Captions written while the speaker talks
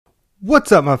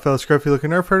What's up, my fellow scruffy looking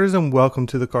nerf herders, and welcome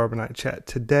to the Carbonite Chat.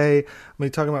 Today, I'm going to be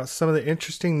talking about some of the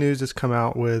interesting news that's come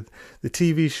out with the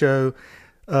TV show,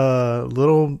 a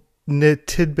little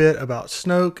tidbit about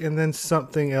Snoke, and then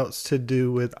something else to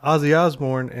do with Ozzy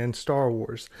Osbourne and Star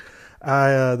Wars.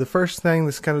 The first thing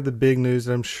that's kind of the big news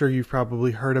that I'm sure you've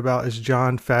probably heard about is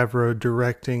Jon Favreau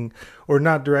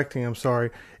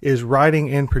is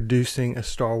writing and producing a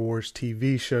Star Wars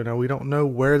TV show. Now, we don't know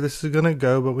where this is going to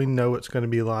go, but we know it's going to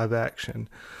be live action,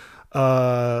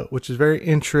 which is very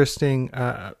interesting,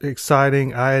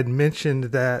 exciting. I had mentioned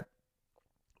that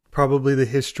probably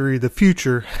the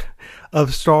future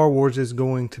of Star Wars is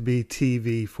going to be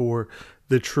TV for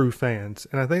the true fans.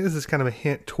 And I think this is kind of a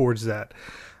hint towards that.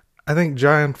 I think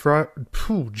Jon Favreau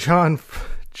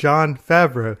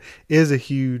is a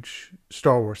huge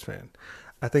Star Wars fan.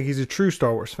 I think he's a true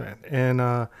Star Wars fan. And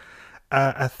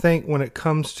I think when it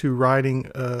comes to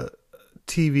writing a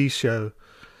TV show,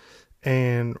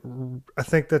 and I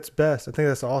think that's best. I think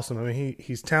that's awesome. I mean,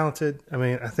 he's talented. I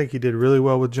mean, I think he did really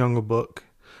well with Jungle Book.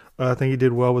 I think he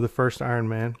did well with the first Iron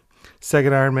Man.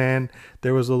 Second Iron Man,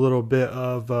 there was a little bit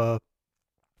of, the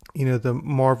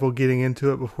Marvel getting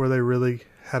into it before they really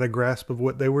had a grasp of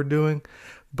what they were doing.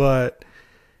 But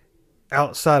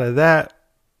outside of that,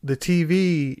 the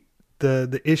TV,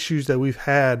 the issues that we've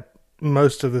had,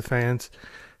 most of the fans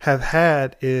have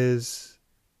had is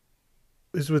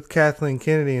with Kathleen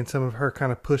Kennedy and some of her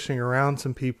kind of pushing around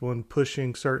some people and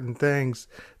pushing certain things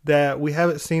that we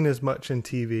haven't seen as much in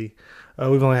TV.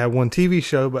 We've only had one TV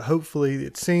show, but hopefully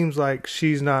it seems like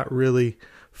she's not really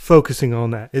focusing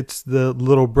on that. It's the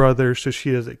little brother, so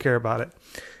she doesn't care about it.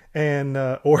 And,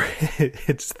 or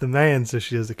it's the man, so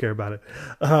she doesn't care about it.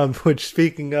 Which,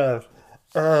 speaking of,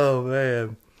 oh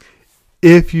man,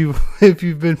 if you've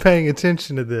been paying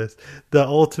attention to this, the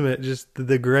ultimate, just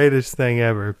the greatest thing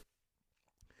ever.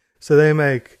 So they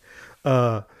make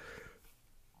a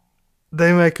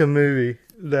movie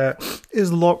that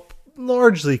is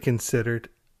largely considered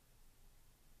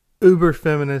uber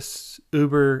feminist,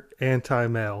 uber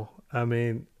anti-male. I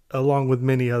mean, along with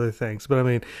many other things. But I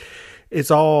mean, it's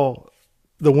all,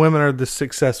 the women are the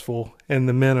successful and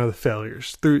the men are the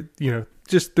failures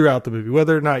just throughout the movie.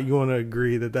 Whether or not you want to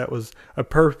agree that that was a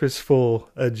purposeful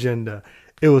agenda,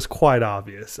 it was quite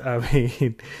obvious. I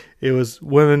mean, it was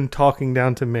women talking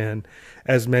down to men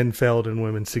as men failed and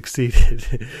women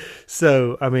succeeded.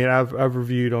 So, I mean, I've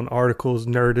reviewed on articles,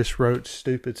 Nerdish wrote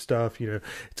stupid stuff,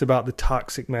 it's about the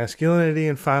toxic masculinity,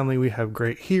 and finally we have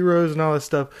great heroes and all this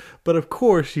stuff. But of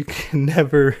course, you can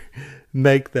never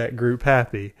make that group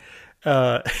happy.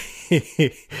 It's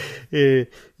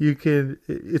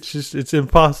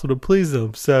impossible to please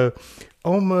them. So,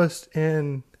 almost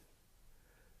in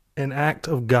an act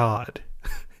of God,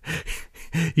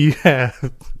 you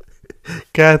have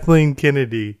Kathleen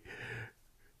Kennedy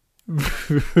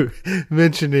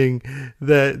mentioning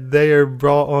that they are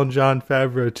brought on Jon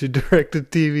Favreau to direct a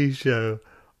TV show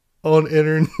on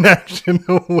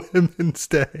International Women's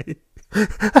Day.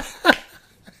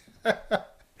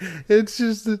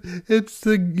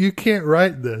 You can't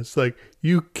write this. Like,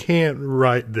 you can't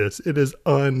write this. It is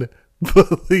unbelievable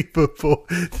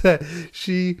that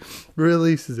she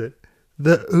releases it.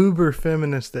 The uber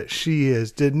feminist that she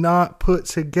is did not put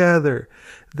together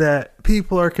that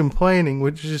people are complaining,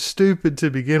 which is stupid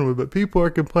to begin with, but people are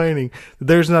complaining that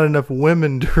there's not enough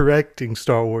women directing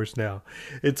Star Wars now.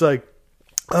 It's like,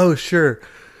 oh, sure,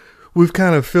 we've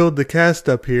kind of filled the cast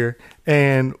up here,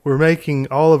 and we're making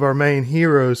all of our main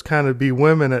heroes kind of be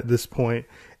women at this point.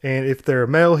 And if they're a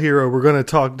male hero, we're going to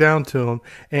talk down to them.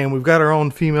 And we've got our own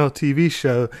female TV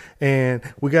show, and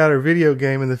we got our video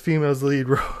game, and the female's the lead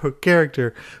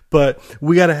character. But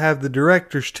we got to have the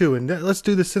directors too, and let's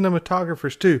do the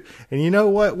cinematographers too. And you know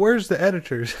what? Where's the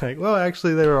editors? Like, well,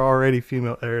 actually, there were already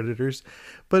female editors.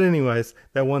 But anyways,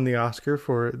 that won the Oscar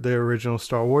for the original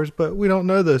Star Wars. But we don't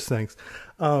know those things.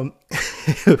 But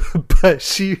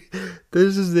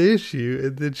this is the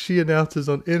issue that she announces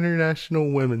on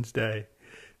International Women's Day.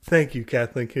 Thank you,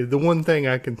 Kathleen Kennedy. The one thing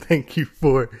I can thank you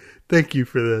for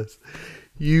this.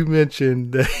 You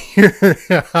mentioned that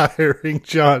you're hiring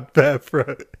Jon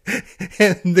Favreau,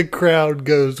 and the crowd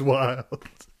goes wild.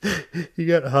 You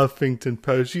got Huffington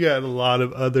Post. You got a lot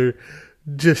of other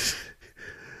just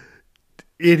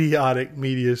idiotic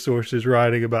media sources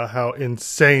writing about how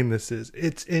insane this is.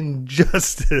 It's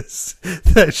injustice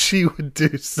that she would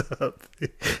do something.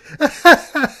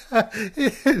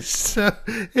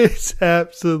 It's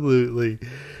absolutely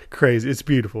crazy. It's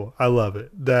beautiful. I love it.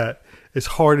 That as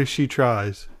hard as she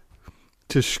tries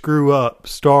to screw up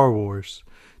Star Wars,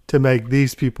 to make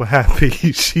these people happy,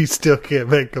 she still can't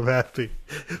make them happy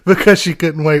because she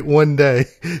couldn't wait one day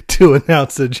to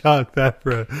announce that Jon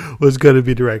Favreau was going to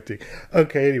be directing.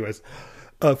 Okay, anyways.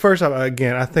 First off,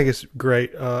 again, I think it's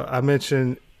great. I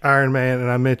mentioned Iron Man and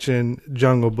I mentioned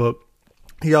Jungle Book.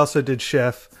 He also did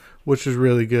Chef, which was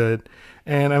really good.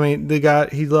 And I mean, the guy,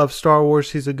 he loves Star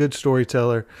Wars. He's a good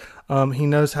storyteller. He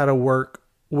knows how to work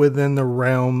within the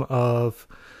realm of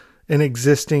an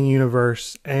existing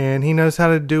universe, and he knows how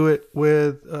to do it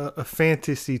with a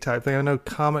fantasy type thing. I know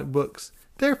comic books,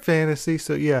 they're fantasy,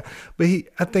 so yeah. But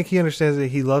I think he understands that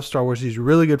he loves Star Wars. He's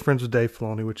really good friends with Dave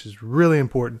Filoni, which is really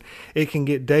important. It can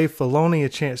get Dave Filoni a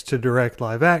chance to direct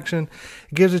live action.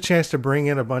 It gives a chance to bring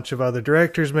in a bunch of other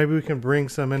directors. Maybe we can bring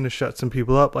some in to shut some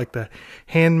people up, like the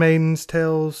Handmaid's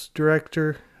Tales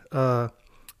director.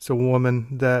 It's a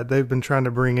woman that they've been trying to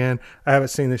bring in. I haven't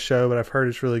seen the show, but I've heard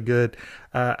it's really good.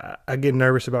 I get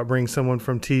nervous about bringing someone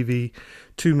from TV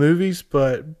to movies,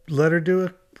 but let her do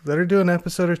an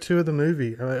episode or two of the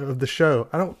movie, of the show.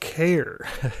 I don't care.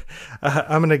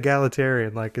 I'm an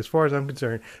egalitarian. Like, as far as I'm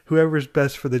concerned, whoever's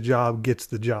best for the job gets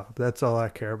the job. That's all I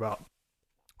care about.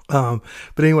 But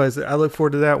anyways, I look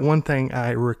forward to that. One thing I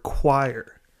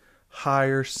require: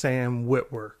 hire Sam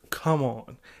Witwer. Come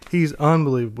on. He's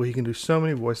unbelievable. He can do so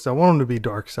many voices. I want him to be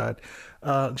Darkseid.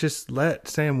 Just let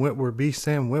Sam Witwer be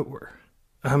Sam Witwer.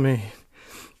 I mean,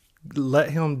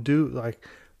 let him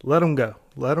let him go.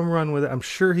 Let him run with it. I'm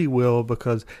sure he will,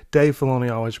 because Dave Filoni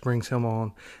always brings him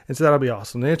on. And so that'll be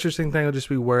awesome. The interesting thing will just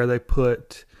be where they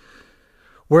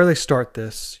start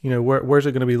this. You know, where's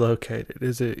it going to be located?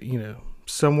 Is it,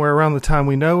 somewhere around the time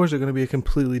we know, or is it going to be a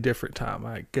completely different time?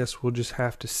 I guess we'll just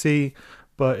have to see.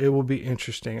 But it will be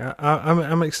interesting.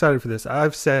 I'm excited for this.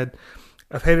 I've said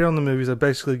I've hated on the movies. I've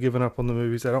basically given up on the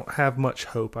movies. I don't have much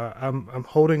hope. I'm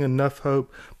holding enough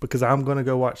hope because I'm going to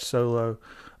go watch Solo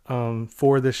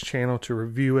for this channel to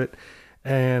review it.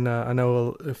 And I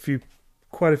know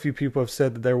quite a few people have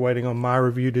said that they're waiting on my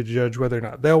review to judge whether or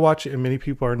not they'll watch it. And many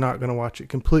people are not going to watch it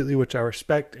completely, which I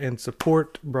respect and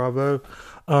support. Bravo.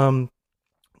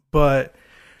 But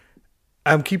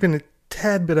I'm keeping it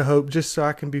tad bit of hope just so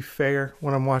I can be fair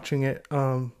when I'm watching it.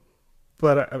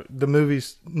 But the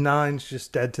movie's 9's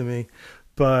just dead to me.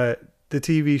 But the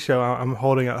TV show, I'm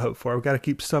holding out hope for. I've got to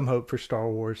keep some hope for Star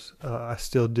Wars. I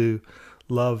still do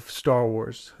love Star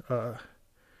Wars.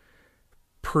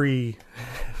 Pre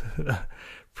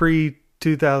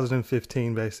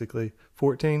 2015, basically.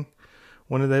 14?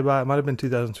 When did they buy it? It might have been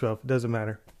 2012. It doesn't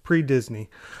matter. Pre Disney.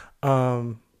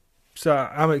 So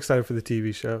I'm excited for the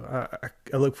TV show.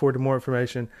 I look forward to more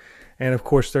information. And, of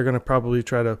course, they're going to probably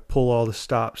try to pull all the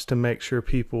stops to make sure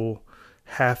people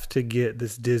have to get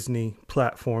this Disney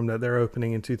platform that they're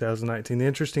opening in 2019. The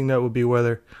interesting note would be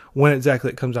when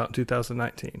exactly it comes out in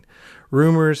 2019.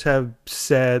 Rumors have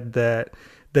said that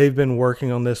they've been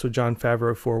working on this with Jon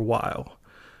Favreau for a while.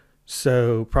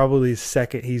 So probably the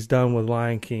second he's done with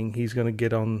Lion King, he's going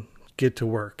to get to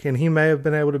work. And he may have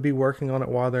been able to be working on it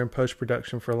while they're in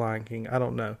post-production for Lion King. I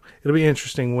don't know. It'll be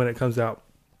interesting when it comes out.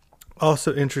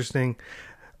 Also interesting,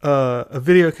 a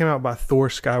video came out by Thor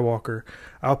Skywalker.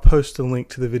 I'll post a link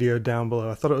to the video down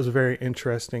below. I thought it was very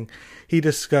interesting. He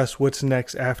discussed what's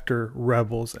next after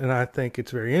Rebels, and I think it's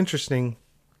very interesting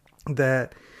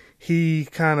that he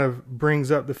kind of brings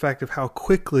up the fact of how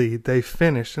quickly they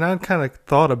finished. And I'd kind of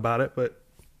thought about it, but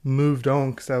moved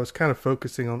on because I was kind of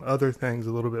focusing on other things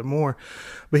a little bit more.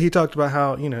 But he talked about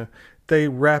how, they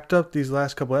wrapped up these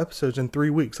last couple episodes in 3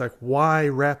 weeks. Like, why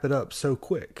wrap it up so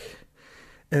quick?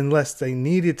 Unless they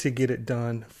needed to get it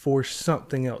done for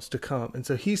something else to come. And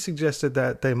so he suggested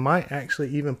that they might actually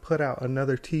even put out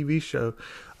another TV show,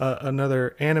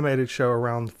 another animated show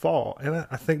around fall. And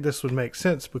I think this would make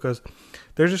sense because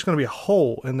there's just going to be a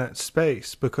hole in that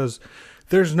space because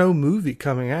there's no movie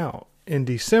coming out in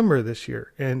December this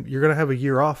year. And you're going to have a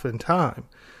year off in time.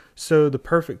 So the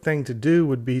perfect thing to do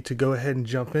would be to go ahead and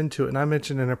jump into it. And I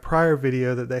mentioned in a prior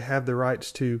video that they have the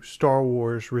rights to Star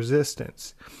Wars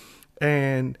Resistance.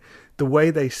 And the way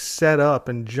they set up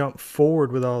and jump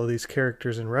forward with all of these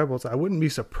characters in Rebels, I wouldn't be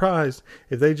surprised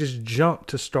if they just jump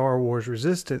to Star Wars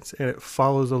Resistance and it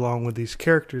follows along with these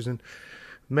characters and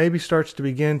maybe starts to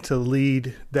begin to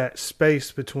lead that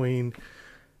space between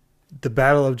the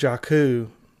Battle of Jakku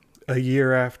a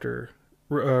year after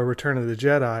Return of the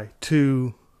Jedi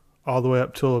to all the way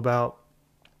up till about,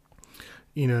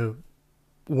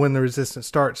 when the Resistance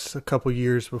starts a couple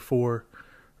years before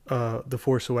The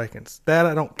Force Awakens. That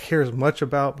I don't care as much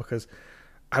about because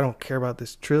I don't care about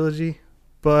this trilogy.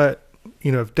 But,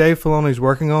 if Dave Filoni's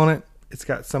working on it, it's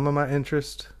got some of my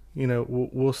interest. You know,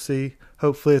 we'll see.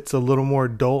 Hopefully it's a little more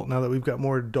adult now that we've got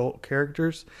more adult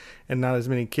characters and not as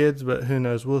many kids, but who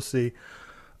knows? We'll see.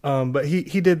 But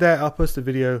he did that. I'll post the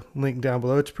video link down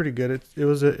below. It's pretty good. It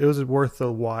was worth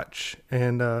a watch,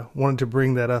 and wanted to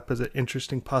bring that up as an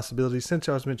interesting possibility since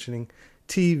I was mentioning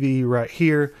TV right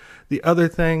here. The other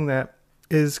thing that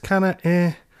is kind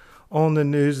of on the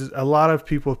news is a lot of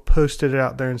people posted it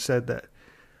out there and said that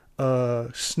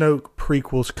Snoke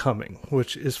prequel's coming,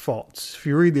 which is false. If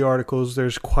you read the articles,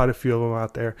 there's quite a few of them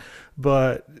out there,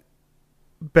 but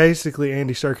basically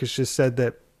Andy Serkis just said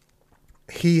that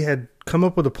he had come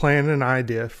up with a plan and an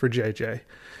idea for JJ,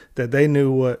 that they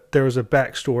knew there was a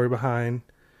backstory behind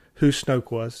who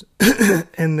Snoke was.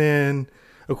 And then,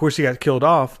 of course, he got killed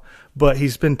off, but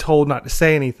he's been told not to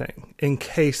say anything in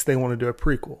case they want to do a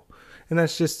prequel. And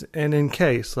that's just, and in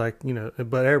case, like, you know,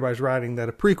 but everybody's writing that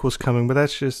a prequel's coming, but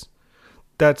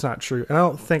that's not true. And I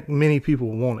don't think many people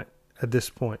want it at this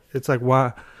point. It's like,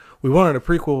 why we wanted a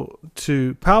prequel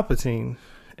to Palpatine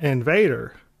and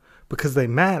Vader because they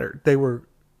mattered. They were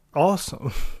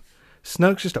awesome.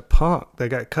 Snoke's just a punk that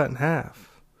got cut in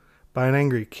half by an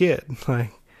angry kid.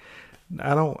 Like,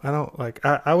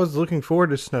 I was looking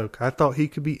forward to Snoke. I thought he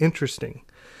could be interesting.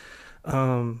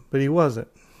 But he wasn't.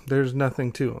 There's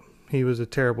nothing to him. He was a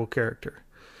terrible character.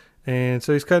 And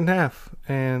so he's cut in half.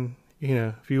 And, you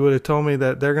know, if you would have told me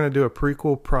that they're going to do a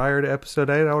prequel prior to episode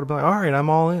 8, I would have been like, all right, I'm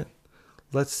all in.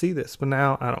 Let's see this. But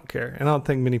now I don't care. And I don't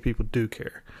think many people do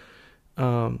care.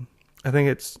 I think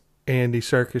it's Andy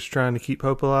Serkis trying to keep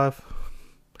hope alive.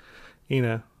 You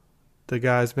know, the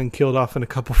guy's been killed off in a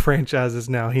couple franchises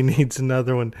now. He needs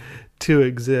another one to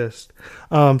exist.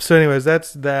 So anyways,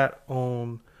 that's that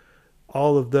on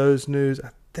all of those news. I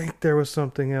think there was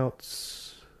something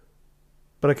else,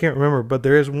 but I can't remember. But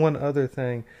there is one other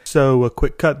thing. So a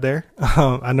quick cut there.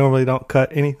 I normally don't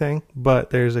cut anything, but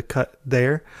there's a cut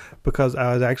there because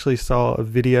I actually saw a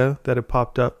video that had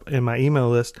popped up in my email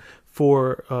list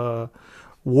for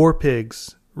War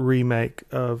Pigs remake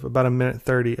of about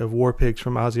 1:30 of War Pigs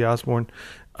from Ozzy Osbourne.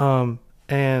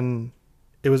 And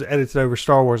it was edited over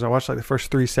Star Wars. I watched like the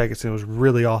first 3 seconds and it was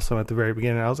really awesome at the very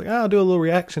beginning. I was like, I'll do a little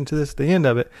reaction to this at the end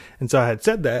of it. And so I had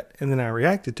said that and then I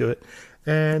reacted to it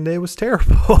and it was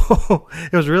terrible.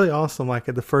 It was really awesome like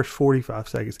at the first 45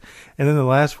 seconds. And then the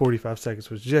last 45 seconds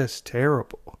was just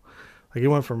terrible. Like it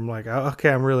went from like, okay,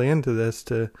 I'm really into this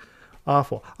to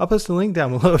awful. I'll post a link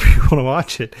down below if you want to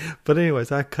watch it. But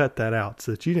anyways, I cut that out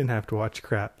so that you didn't have to watch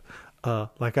crap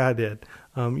like I did.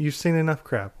 You've seen enough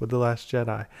crap with The Last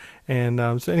Jedi.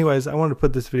 And so anyways, I wanted to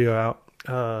put this video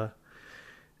out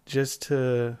just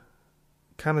to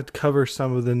kind of cover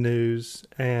some of the news.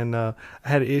 And I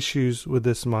had issues with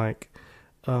this mic.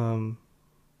 And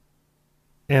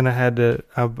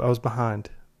I was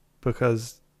behind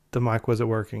because the mic wasn't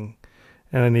working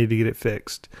and I needed to get it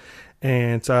fixed.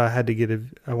 And so I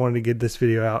wanted to get this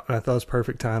video out, and I thought it was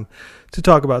perfect time to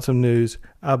talk about some news.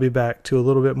 I'll be back to a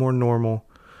little bit more normal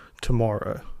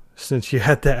tomorrow, since you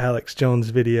had the Alex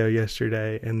Jones video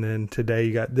yesterday, and then today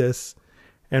you got this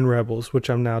and Rebels, which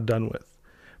I'm now done with.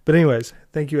 But anyways,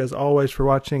 thank you as always for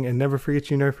watching, and never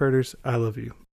forget, you Nerf herders, I love you.